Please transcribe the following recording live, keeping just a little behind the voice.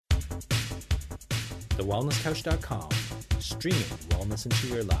thewellnesscouch.com, streaming wellness into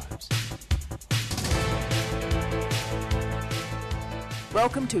your lives.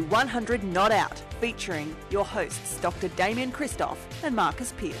 Welcome to 100 Not Out, featuring your hosts Dr. Damien Christoph and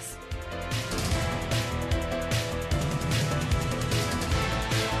Marcus Pearce.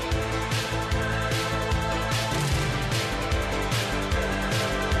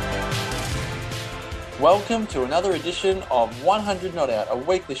 Welcome to another edition of 100 Not Out, a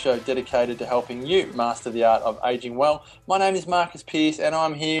weekly show dedicated to helping you master the art of aging well. My name is Marcus Pearce and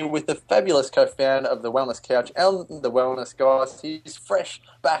I'm here with the fabulous co-founder of The Wellness Couch and The Wellness Guys. He's fresh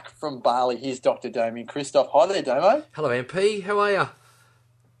back from Bali. He's Dr. Damien Christoph. Hi there, Damo. Hello, MP. How are you?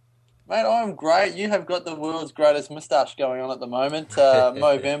 Mate, I'm great. You have got the world's greatest moustache going on at the moment.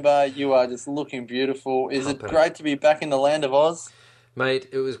 Movember, you are just looking beautiful. Is it great to be back in the land of Oz? Mate,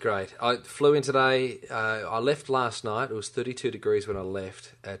 it was great. I flew in today. I left last night. It was 32 degrees when I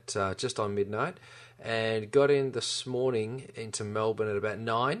left at just on midnight, and got in this morning into Melbourne at about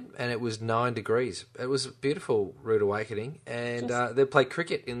 9, and it was 9 degrees. It was a beautiful rude awakening, and they played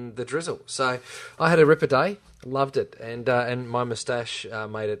cricket in the drizzle. So I had a ripper day, loved it, and my moustache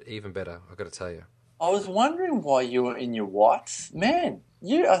made it even better, I've got to tell you. I was wondering why you were in your whites. Man,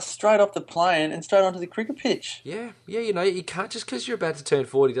 you are straight off the plane and straight onto the cricket pitch. Yeah, you know, you can't, just because you're about to turn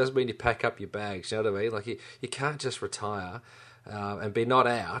 40 doesn't mean you pack up your bags, you know what I mean? Like, you can't just retire and be not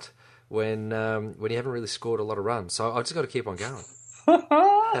out when you haven't really scored a lot of runs. So I've just got to keep on going.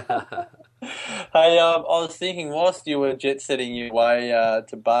 Hey, I was thinking, whilst you were jet-setting your way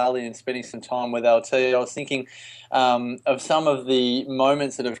to Bali and spending some time with LT, I was thinking of some of the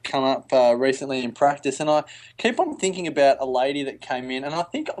moments that have come up recently in practice, and I keep on thinking about a lady that came in, and I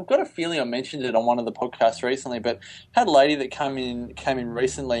think I've got a feeling I mentioned it on one of the podcasts recently, but had a lady that came in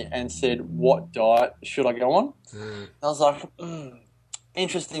recently and said, "What diet should I go on?" I was like,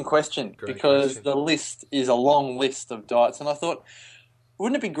 interesting question. Great because question. The list is a long list of diets, and I thought,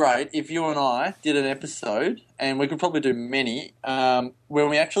 wouldn't it be great if you and I did an episode, and we could probably do many, where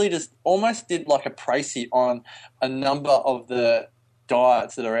we actually just almost did like a précis on a number of the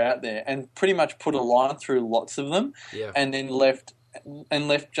diets that are out there and pretty much put a line through lots of them, and then left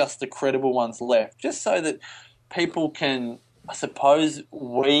just the credible ones left, just so that people can, I suppose,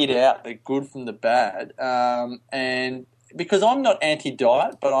 weed out the good from the bad, and because I'm not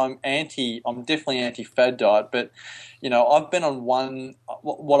anti-diet, but I'm definitely anti-fad diet. But, you know, I've been on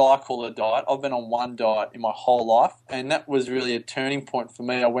what I call a diet. I've been on one diet in my whole life, and that was really a turning point for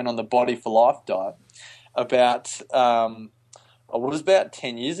me. I went on the Body for Life diet about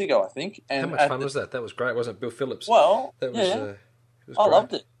 10 years ago, I think. And how much fun was that? That was great, wasn't it? Bill Phillips. Well, that was, it was I great.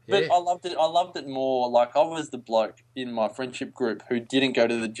 loved it. But I loved it more. Like, I was the bloke in my friendship group who didn't go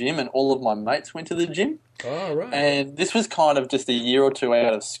to the gym, and all of my mates went to the gym. Oh, right. And this was kind of just a year or two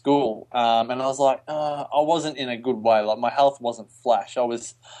out of school. And I was like, I wasn't in a good way. Like, my health wasn't flash. I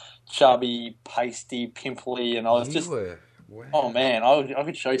was chubby, pasty, pimply, and I was Wow. Oh, man, I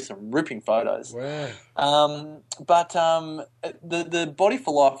could show you some ripping photos. Wow. But the Body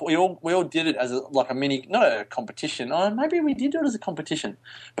for Life, we all did it as a mini, not a competition. Oh, maybe we did do it as a competition.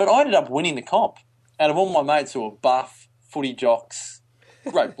 But I ended up winning the comp out of all my mates who were buff, footy jocks,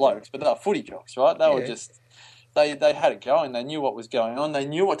 great blokes, but they were footy jocks, right? They were just, they had it going. They knew what was going on. They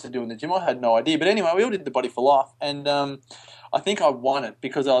knew what to do in the gym. I had no idea. But anyway, we all did the Body for Life, and I think I won it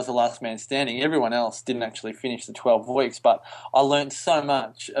because I was the last man standing. Everyone else didn't actually finish the 12 weeks, but I learned so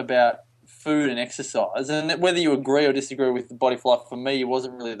much about food and exercise. And whether you agree or disagree with the Body for Life, for me, it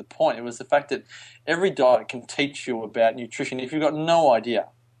wasn't really the point. It was the fact that every diet can teach you about nutrition. If you've got no idea,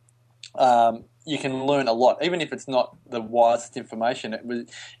 you can learn a lot. Even if it's not the wisest information,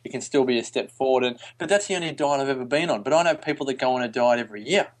 it can still be a step forward. But that's the only diet I've ever been on. But I know people that go on a diet every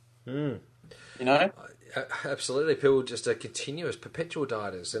year. You know? Absolutely, people just are continuous, perpetual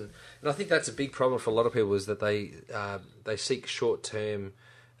dieters, and I think that's a big problem for a lot of people is that they seek short-term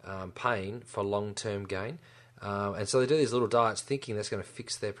pain for long-term gain, and so they do these little diets thinking that's going to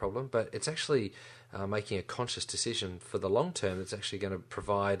fix their problem, but it's actually making a conscious decision for the long term that's actually going to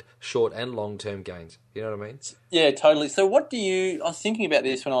provide short and long-term gains. You know what I mean? Yeah, totally. So I was thinking about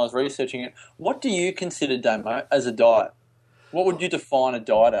this when I was researching it. What do you consider, Damo, as a diet? What would you define a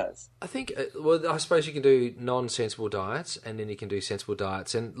diet as? I think, I suppose you can do non-sensible diets and then you can do sensible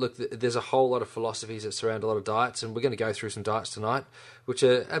diets. And look, there's a whole lot of philosophies that surround a lot of diets, and we're going to go through some diets tonight, which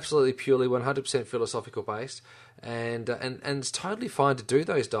are absolutely purely 100% philosophical based. And it's totally fine to do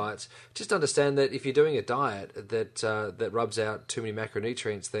those diets. Just understand that if you're doing a diet that rubs out too many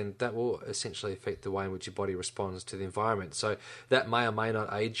macronutrients, then that will essentially affect the way in which your body responds to the environment. So that may or may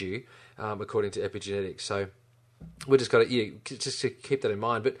not aid you, according to epigenetics. So We just got to just to keep that in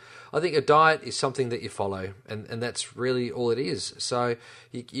mind. But I think a diet is something that you follow, and that's really all it is. So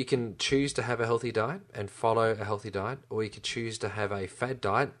you can choose to have a healthy diet and follow a healthy diet, or you could choose to have a fad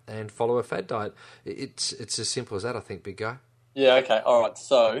diet and follow a fad diet. It's as simple as that, I think, Big Guy. Yeah, okay, all right.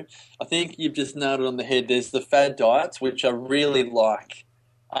 So I think you've just nailed it on the head. There's the fad diets, which are really like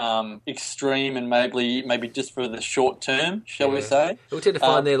extreme and maybe just for the short term, shall we say? We tend to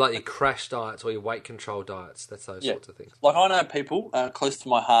find they're like your crash diets or your weight control diets. That's those sorts of things. Like I know people close to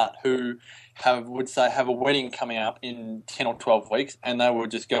my heart who would have a wedding coming up in 10 or 12 weeks, and they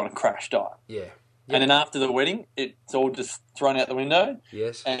would just go on a crash diet. Yeah. And then after the wedding, it's all just thrown out the window.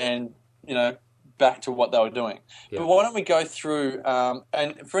 Yes. And, back to what they were doing. But why don't we go through,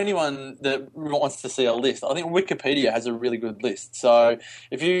 and for anyone that wants to see a list, I think Wikipedia has a really good list. So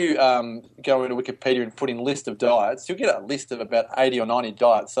if you go into Wikipedia and put in list of diets, you'll get a list of about 80 or 90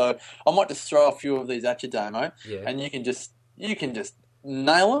 diets. So I might just throw a few of these at you, Damo, and you can just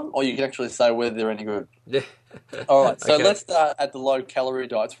nail them, or you can actually say whether they're any good. Yeah. All right, so Okay. let's start at the low-calorie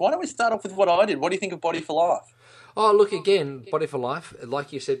diets. Why don't we start off with what I did? What do you think of Body for Life? Oh, look, again, Body for Life,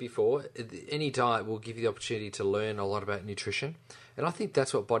 like you said before, any diet will give you the opportunity to learn a lot about nutrition. And I think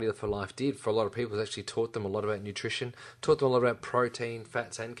that's what Body for Life did for a lot of people. It actually taught them a lot about nutrition, taught them a lot about protein,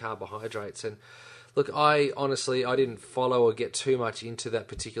 fats, and carbohydrates. And look, I didn't follow or get too much into that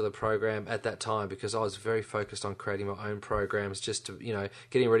particular program at that time because I was very focused on creating my own programs, just to,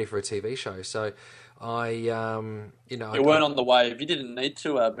 getting ready for a TV show. So you weren't on the wave. You didn't need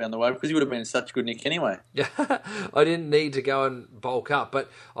to be on the wave because you would have been such good Nick anyway. Yeah, I didn't need to go and bulk up, but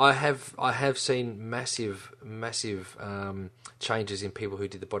I have seen massive changes in people who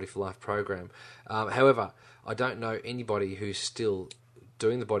did the Body for Life program. However, I don't know anybody who's still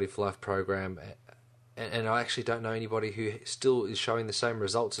doing the Body for Life program. And I actually don't know anybody who still is showing the same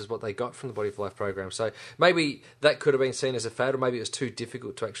results as what they got from the Body for Life program. So maybe that could have been seen as a fad, or maybe it was too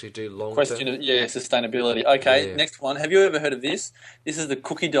difficult to actually do long term. Question of sustainability. Okay, Next one. Have you ever heard of this? This is the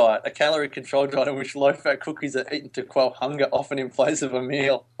cookie diet, a calorie controlled diet in which low-fat cookies are eaten to quell hunger, often in place of a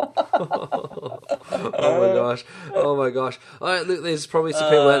meal. Oh my gosh! Look, there's probably some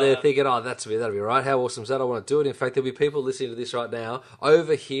people out there thinking, "Oh, that'd be right. How awesome is that? I want to do it." In fact, there'll be people listening to this right now,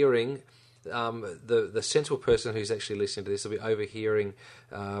 overhearing. The central person who's actually listening to this will be overhearing,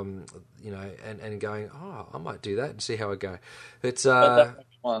 and going, "Oh, I might do that and see how I go." It's But that won't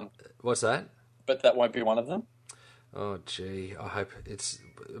be one. What's that? But that won't be one of them. Oh, gee, I hope it's.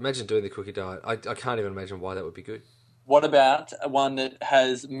 Imagine doing the cookie diet. I can't even imagine why that would be good. What about one that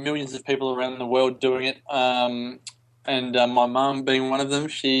has millions of people around the world doing it? And my mum being one of them,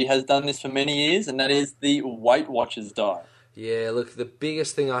 she has done this for many years, and that is the Weight Watchers diet. Yeah, look, the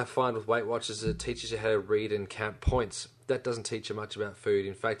biggest thing I find with Weight Watchers is it teaches you how to read and count points. That doesn't teach you much about food.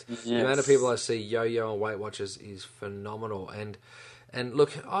 In fact, the amount of people I see yo-yo on Weight Watchers is phenomenal. And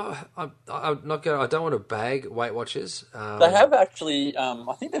look, I'm not going. I don't want to bag Weight Watchers. They have actually.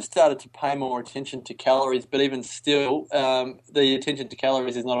 I think they've started to pay more attention to calories, but even still, the attention to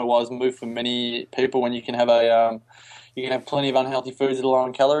calories is not a wise move for many people when you can have you can have plenty of unhealthy foods that are low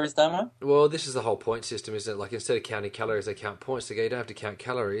in calories, Damo. Well, this is the whole point system, isn't it? Like, instead of counting calories, they count points. They go, you don't have to count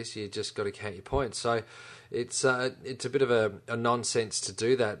calories, you just got to count your points. So it's a bit of a nonsense to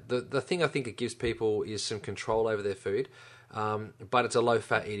do that. The thing I think it gives people is some control over their food, but it's a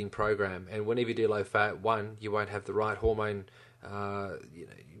low-fat eating program. And whenever you do low-fat, one, you won't have the right hormone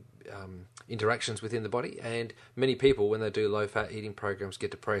interactions within the body, and many people, when they do low-fat eating programs,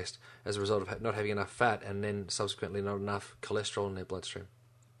 get depressed as a result of not having enough fat and then subsequently not enough cholesterol in their bloodstream.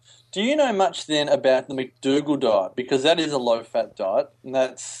 Do you know much then about the McDougall diet? Because that is a low-fat diet, and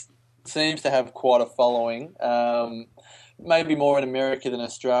that seems to have quite a following, maybe more in America than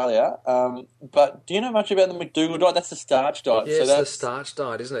Australia. But do you know much about the McDougall diet? That's the starch diet. Yeah, so that's the starch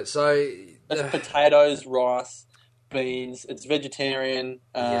diet, isn't it? So that's potatoes, rice, beans. It's vegetarian.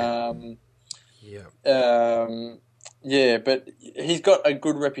 But he's got a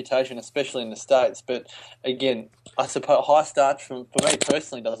good reputation, especially in the States. But again, I suppose high starch for me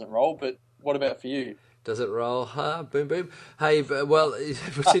personally doesn't roll. But what about for you? Does it roll? Boom, boom. Hey, well,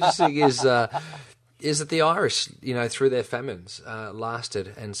 what's interesting is that the Irish, through their famines,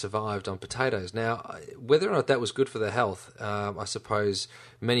 lasted and survived on potatoes. Now, whether or not that was good for their health, I suppose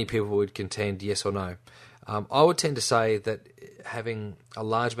many people would contend yes or no. I would tend to say that having a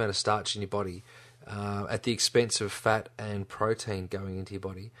large amount of starch in your body at the expense of fat and protein going into your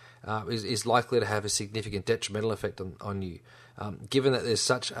body is likely to have a significant detrimental effect on you, given that there's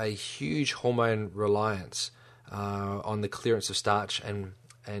such a huge hormone reliance on the clearance of starch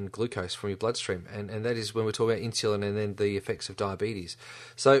and glucose from your bloodstream. And that is when we're talking about insulin and then the effects of diabetes.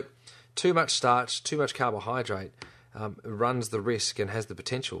 So too much starch, too much carbohydrate runs the risk and has the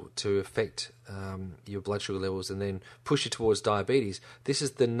potential to affect your blood sugar levels and then push you towards diabetes. This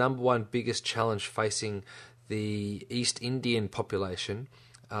is the number one biggest challenge facing the East Indian population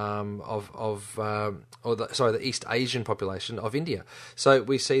the East Asian population of India. So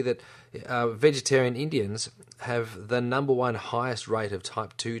we see that vegetarian Indians have the number one highest rate of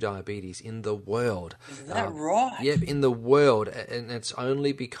type 2 diabetes in the world. Is that right? Yep, in the world, and it's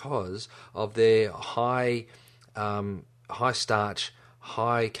only because of their high starch,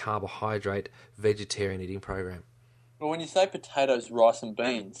 high carbohydrate vegetarian eating program. Well, when you say potatoes, rice, and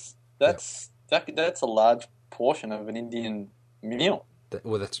beans, that's a large portion of an Indian meal.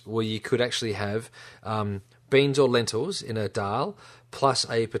 Well, you could actually have beans or lentils in a dal plus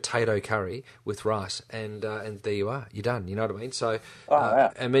a potato curry with rice, and there you are. You're done. You know what I mean? So,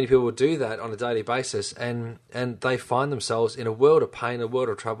 and many people will do that on a daily basis, and they find themselves in a world of pain, a world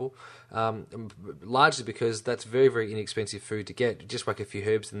of trouble, largely because that's very, very inexpensive food to get. Just whack a few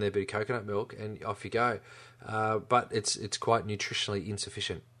herbs in there, a bit of coconut milk, and off you go. But it's quite nutritionally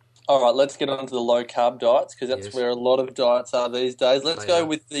insufficient. All right, let's get on to the low-carb diets, because that's where a lot of diets are these days. Let's go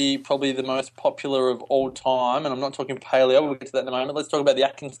with probably the most popular of all time, and I'm not talking paleo. We'll get to that in a moment. Let's talk about the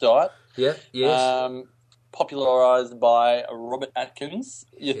Atkins diet. Yeah, yes. Popularised by Robert Atkins.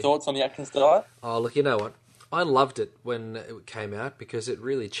 Your thoughts on the Atkins diet? Oh, look, you know what? I loved it when it came out because it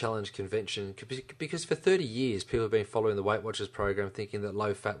really challenged convention. Because for 30 years, people have been following the Weight Watchers program thinking that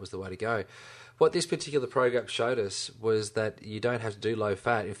low fat was the way to go. What this particular program showed us was that you don't have to do low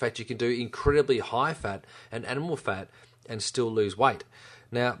fat. In fact, you can do incredibly high fat and animal fat and still lose weight.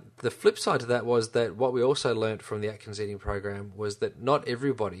 Now, the flip side to that was that what we also learnt from the Atkins eating program was that not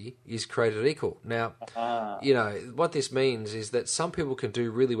everybody is created equal. Now, you know, what this means is that some people can do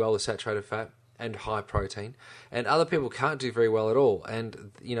really well with saturated fat and high protein, and other people can't do very well at all.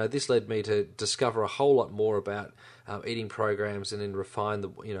 And, you know, this led me to discover a whole lot more about eating programs and then refine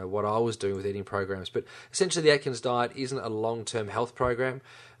what I was doing with eating programs. But essentially the Atkins diet isn't a long-term health program.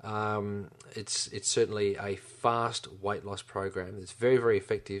 It's certainly a fast weight loss program. It's very, very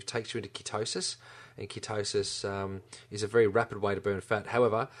effective, takes you into ketosis, and ketosis is a very rapid way to burn fat.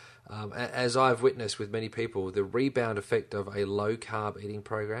 However, as I've witnessed with many people, the rebound effect of a low-carb eating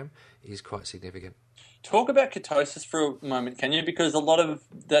program is quite significant. Talk about ketosis for a moment, can you? Because a lot of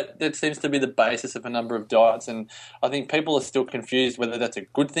that seems to be the basis of a number of diets, and I think people are still confused whether that's a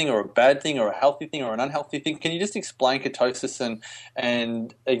good thing or a bad thing or a healthy thing or an unhealthy thing. Can you just explain ketosis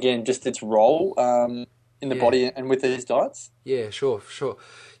and again, just its role in the body and with these diets? Yeah, sure.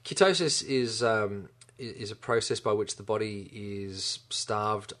 Ketosis is a process by which the body is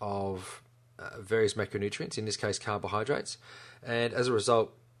starved of various macronutrients, in this case carbohydrates, and as a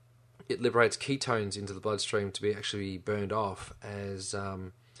result, it liberates ketones into the bloodstream to be actually burned off as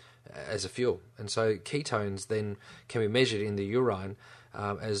a fuel. And so ketones then can be measured in the urine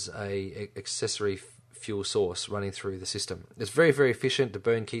as a accessory fuel source running through the system. It's very, very efficient to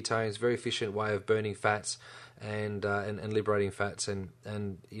burn ketones, very efficient way of burning fats and liberating fats, and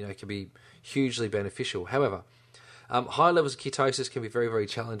you know, can be hugely beneficial. However, high levels of ketosis can be very, very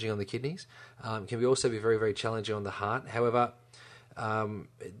challenging on the kidneys. Can also be very, very challenging on the heart. However,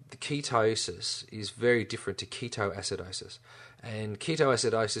 the ketosis is very different to ketoacidosis. And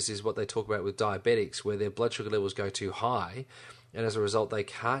ketoacidosis is what they talk about with diabetics, where their blood sugar levels go too high, and as a result they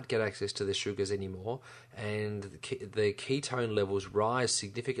can't get access to their sugars anymore, and the ketone levels rise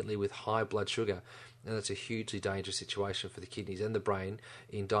significantly with high blood sugar, and that's a hugely dangerous situation for the kidneys and the brain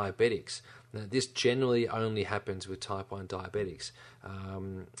in diabetics. Now, this generally only happens with type 1 diabetics,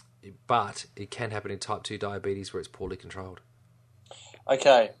 but it can happen in type 2 diabetes where it's poorly controlled.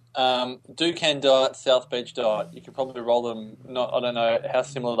 Okay, Dukan diet, South Beach diet. You could probably roll them. I don't know how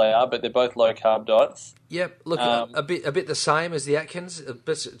similar they are, but they're both low carb diets. Yep, look, a bit the same as the Atkins,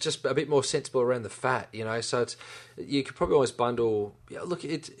 but just a bit more sensible around the fat. You know, so you could probably always bundle. Look,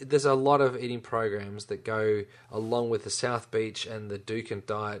 there's a lot of eating programs that go along with the South Beach and the Dukan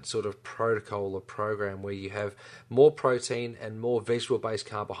diet sort of protocol or program, where you have more protein and more vegetable-based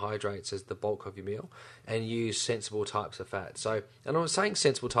carbohydrates as the bulk of your meal, and use sensible types of fat. So, and I'm saying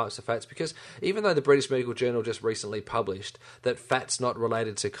sensible types of fats because even though the British Medical Journal just recently published that fat's not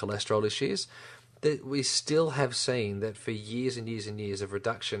related to cholesterol issues, that we still have seen that for years and years and years of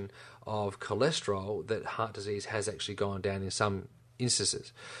reduction of cholesterol, that heart disease has actually gone down in some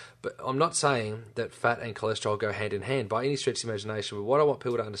instances. But I'm not saying that fat and cholesterol go hand in hand by any stretch of the imagination, but what I want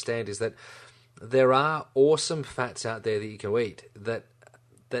people to understand is that there are awesome fats out there that you can eat that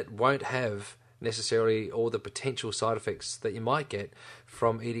won't have necessarily all the potential side effects that you might get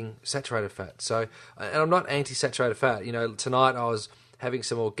from eating saturated fat. So, and I'm not anti-saturated fat. You know, tonight I was having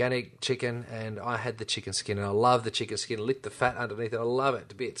some organic chicken, and I had the chicken skin, and I love the chicken skin. I lick the fat underneath it. I love it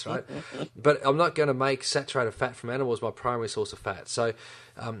to bits, right? But I'm not going to make saturated fat from animals my primary source of fat. So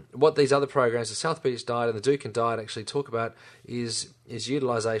what these other programs, the South Beach diet and the Dukan diet, actually talk about is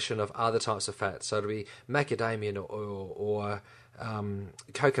utilisation of other types of fat. So it'll be macadamia oil or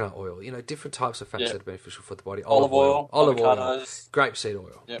coconut oil, different types of fats that are beneficial for the body. Olive oil, grapeseed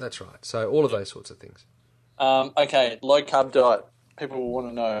oil. Yep. That's right. So all of those sorts of things. Okay, low carb diet. People will want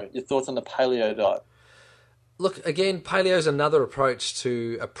to know your thoughts on the paleo diet. Look, again, paleo is another approach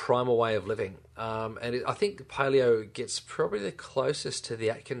to a primal way of living. I think paleo gets probably the closest to the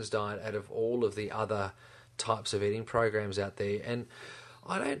Atkins diet out of all of the other types of eating programs out there. And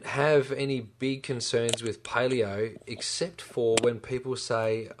I don't have any big concerns with paleo, except for when people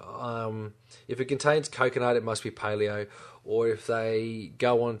say if it contains coconut, it must be paleo, or if they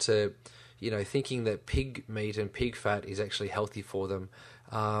go on to, thinking that pig meat and pig fat is actually healthy for them.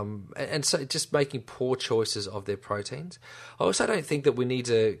 And so just making poor choices of their proteins. I also don't think that we need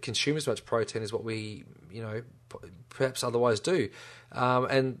to consume as much protein as what we, perhaps otherwise do.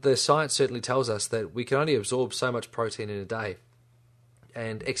 And the science certainly tells us that we can only absorb so much protein in a day.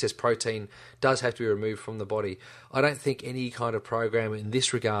 And excess protein does have to be removed from the body. I don't think any kind of program in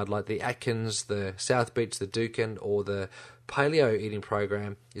this regard, like the Atkins, the South Beach, the Dukan, or the paleo eating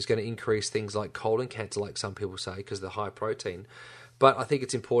program, is going to increase things like colon cancer, like some people say, because of the high protein. But I think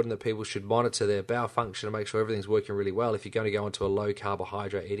it's important that people should monitor their bowel function and make sure everything's working really well if you're going to go into a low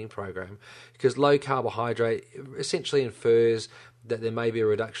carbohydrate eating program. Because low carbohydrate essentially infers that there may be a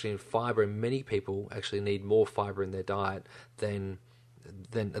reduction in fibre, and many people actually need more fibre in their diet than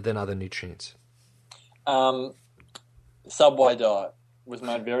other nutrients. Subway diet was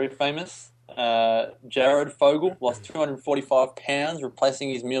made very famous. Jared Fogle lost 245 pounds, replacing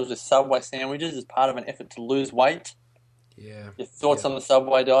his meals with Subway sandwiches as part of an effort to lose weight. Yeah. Your thoughts on the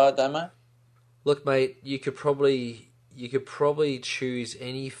Subway diet, Damo? Look, mate, you could probably choose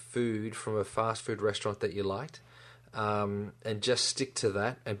any food from a fast food restaurant that you liked, and just stick to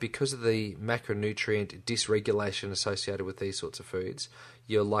that. And because of the macronutrient dysregulation associated with these sorts of foods,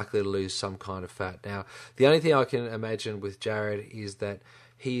 you're likely to lose some kind of fat. Now, the only thing I can imagine with Jared is that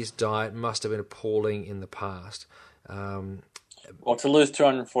his diet must have been appalling in the past. Well, to lose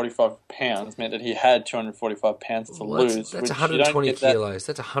 245 pounds meant that he had 245 pounds to lose. That's 120 kilos.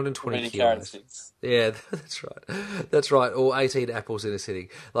 That's 120 kilos. Yeah, that's right. That's right. Or 18 apples in a sitting.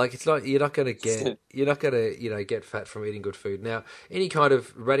 Like, it's not. You're not going to get fat from eating good food. Now, any kind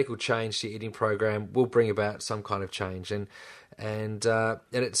of radical change to your eating program will bring about some kind of change, and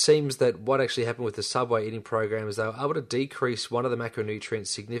it seems that what actually happened with the Subway eating program is they were able to decrease one of the macronutrients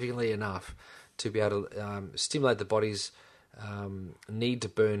significantly enough to be able to stimulate the body's need to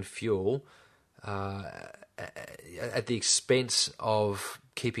burn fuel at the expense of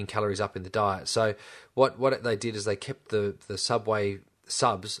keeping calories up in the diet. So what they did is they kept the Subway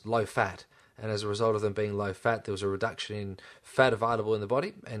subs low fat, and as a result of them being low fat, there was a reduction in fat available in the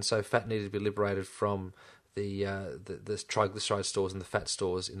body, and so fat needed to be liberated from the triglyceride stores and the fat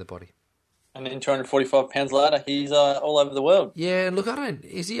stores in the body. And then 245 pounds later, he's all over the world. Yeah, look,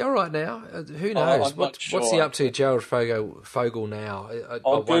 is he all right now? Who knows? What's he up to, Jared Fogle now?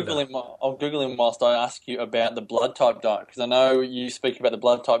 I'll Google him whilst I ask you about the blood type diet, because I know you speak about the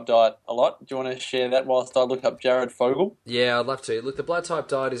blood type diet a lot. Do you want to share that whilst I look up Jared Fogle? Yeah, I'd love to. Look, the blood type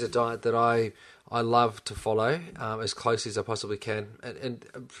diet is a diet that I love to follow as closely as I possibly can, and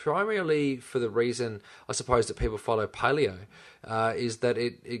primarily for the reason, I suppose, that people follow paleo, is that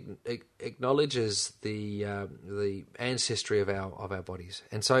it acknowledges the ancestry of our bodies,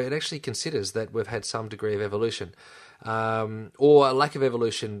 and so it actually considers that we've had some degree of evolution, or a lack of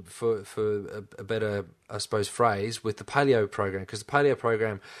evolution, for a better, I suppose, phrase, with the paleo program, because the paleo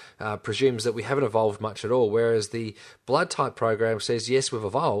program presumes that we haven't evolved much at all, whereas the blood type program says, yes, we've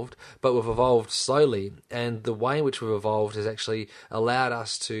evolved, but we've evolved slowly, and the way in which we've evolved has actually allowed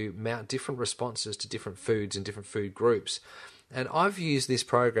us to mount different responses to different foods and different food groups. And I've used this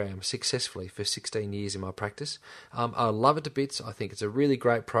program successfully for 16 years in my practice. I love it to bits. I think it's a really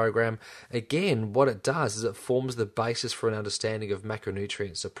great program. Again, what it does is it forms the basis for an understanding of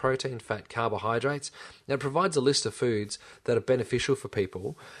macronutrients, so protein, fat, carbohydrates. And it provides a list of foods that are beneficial for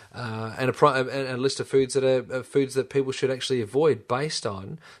people, and a list of foods that are foods that people should actually avoid based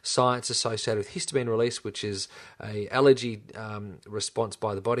on science associated with histamine release, which is an allergy response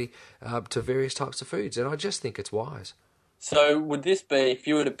by the body to various types of foods. And I just think it's wise. So would this be, if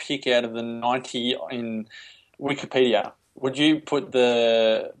you were to pick out of the 90 in Wikipedia, would you put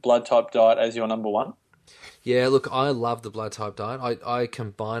the blood type diet as your number one? Yeah, look, I love the blood type diet. I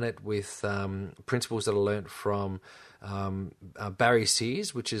combine it with principles that I learnt from Barry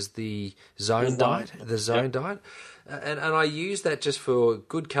Sears, which is the zone diet, diet. And I use that just for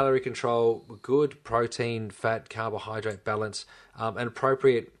good calorie control, good protein, fat, carbohydrate balance, and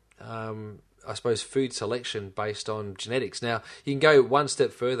appropriate, I suppose, food selection based on genetics. Now, you can go one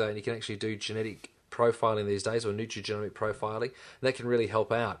step further and you can actually do genetic profiling these days, or nutrigenomic profiling, and that can really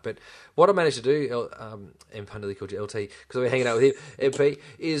help out. But what I managed to do, M. Punderly called you LT because we're hanging out with him, MP,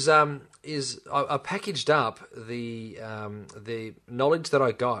 is I packaged up the knowledge that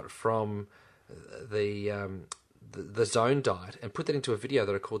I got from the zone diet and put that into a video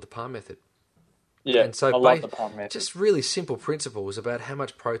that I called the Palm Method. Yeah, and so I love the Palm Method. Just really simple principles about how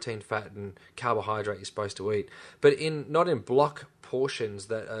much protein, fat, and carbohydrate you're supposed to eat, but not in block portions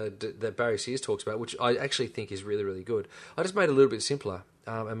that Barry Sears talks about, which I actually think is really, really good. I just made it a little bit simpler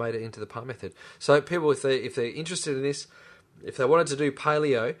and made it into the Palm Method. So people, if they're interested in this, if they wanted to do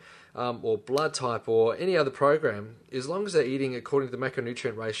paleo or blood type or any other program, as long as they're eating according to the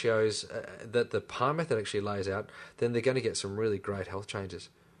macronutrient ratios that the Palm Method actually lays out, then they're going to get some really great health changes.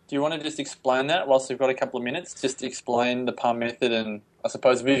 Do you want to just explain that whilst we've got a couple of minutes? Just explain the Palm Method and, I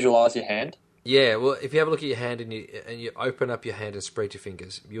suppose, visualise your hand. Yeah, well, if you have a look at your hand and you open up your hand and spread your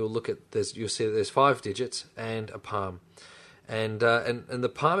fingers, you'll see that there's 5 digits and a palm, and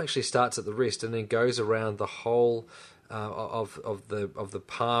the palm actually starts at the wrist and then goes around the whole of the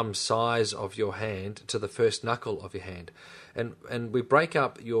palm size of your hand to the first knuckle of your hand, and we break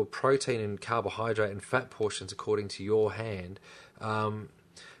up your protein and carbohydrate and fat portions according to your hand.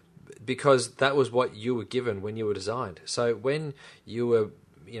 Because that was what you were given when you were designed. So when you were,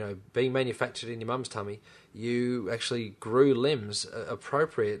 being manufactured in your mum's tummy, you actually grew limbs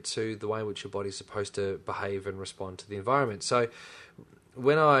appropriate to the way in which your body's supposed to behave and respond to the environment. So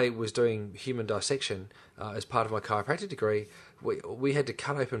when I was doing human dissection as part of my chiropractic degree, we had to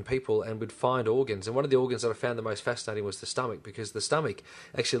cut open people and we'd find organs. And one of the organs that I found the most fascinating was the stomach, because the stomach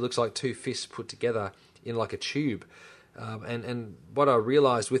actually looks like 2 fists put together in like a tube. And what I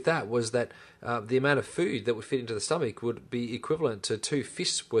realised with that was that the amount of food that would fit into the stomach would be equivalent to 2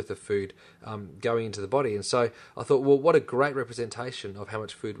 fists worth of food going into the body. And so I thought, well, what a great representation of how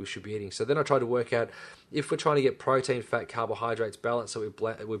much food we should be eating. So then I tried to work out, if we're trying to get protein, fat, carbohydrates balanced, so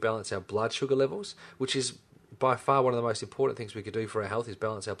we balance our blood sugar levels, which is by far one of the most important things we could do for our health, is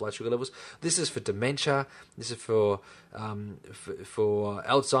balance our blood sugar levels. This is for dementia. This is for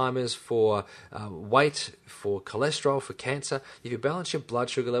Alzheimer's, for weight, for cholesterol, for cancer. If you balance your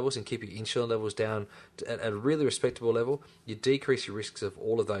blood sugar levels and keep your insulin levels down at a really respectable level, you decrease your risks of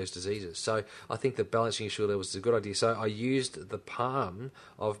all of those diseases. So I think that balancing your sugar levels is a good idea. So I used the palm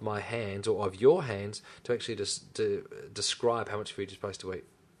of my hands, or of your hands, to actually to describe how much food you're supposed to eat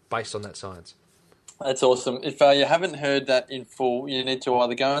based on that science. That's awesome. If you haven't heard that in full, you need to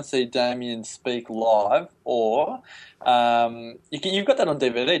either go and see Damien speak live, or you've got that on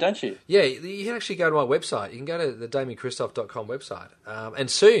DVD, don't you? Yeah, you can actually go to my website. You can go to the DamienChristoff.com website.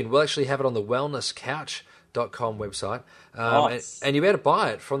 And soon we'll actually have it on the WellnessCouch.com website. Nice. And you better buy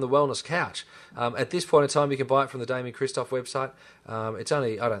it from the Wellness Couch. At this point in time, you can buy it from the Damien Christoff website. It's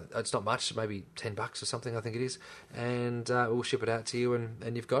only, it's not much, maybe $10 or something, I think it is. And we'll ship it out to you,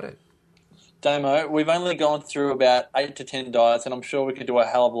 and you've got it. Damo, we've only gone through about 8 to 10 diets, and I'm sure we could do a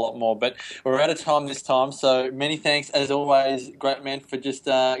hell of a lot more, but we're out of time this time, so many thanks, as always, great man, for just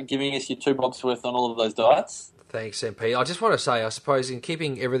giving us your 2 bobs worth on all of those diets. Thanks, MP. I just want to say, I suppose, in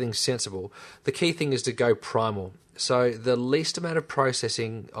keeping everything sensible, the key thing is to go primal. So the least amount of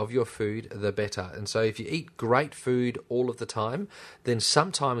processing of your food, the better. And so if you eat great food all of the time, then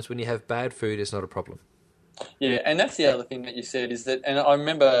sometimes when you have bad food, it's not a problem. Yeah, and that's the other thing that you said, is that, and I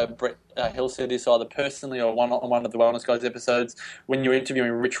remember Brett Hill said this either personally or on one of the Wellness Guys episodes when you were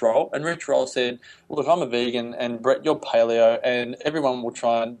interviewing Rich Roll, and Rich Roll said, look, I'm a vegan, and Brett, you're paleo, and everyone will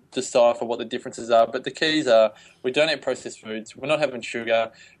try and decipher what the differences are, but the keys are, we don't eat processed foods, we're not having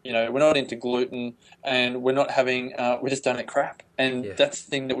sugar, we're not into gluten, and we're not having, we just don't eat crap. And that's the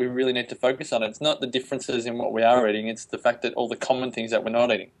thing that we really need to focus on. It's not the differences in what we are eating, it's the fact that all the common things that we're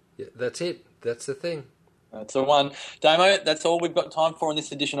not eating. Yeah, that's it. That's the thing. That's the one. Damo, that's all we've got time for in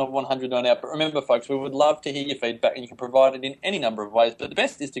this edition of 100 Not Out. But remember, folks, we would love to hear your feedback, and you can provide it in any number of ways. But the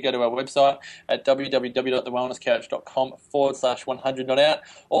best is to go to our website at www.thewellnesscouch.com/100 Not Out.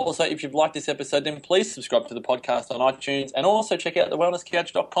 Also, if you've liked this episode, then please subscribe to the podcast on iTunes, and also check out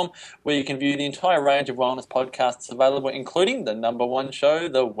thewellnesscouch.com, where you can view the entire range of wellness podcasts available, including the #1 show,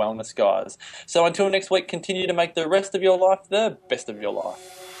 The Wellness Guys. So until next week, continue to make the rest of your life the best of your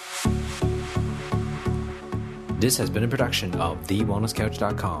life. This has been a production of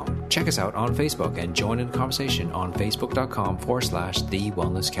TheWellnessCouch.com. Check us out on Facebook and join in the conversation on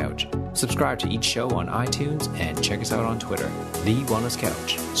Facebook.com/TheWellnessCouch. Subscribe to each show on iTunes and check us out on Twitter. The Wellness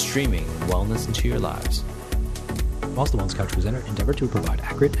Couch, streaming wellness into your lives. Whilst the Wellness Couch presenter endeavor to provide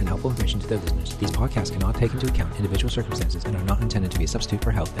accurate and helpful information to their listeners, these podcasts cannot take into account individual circumstances and are not intended to be a substitute for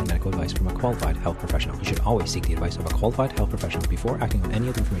health and medical advice from a qualified health professional. You should always seek the advice of a qualified health professional before acting on any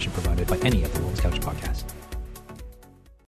of the information provided by any of the Wellness Couch podcasts.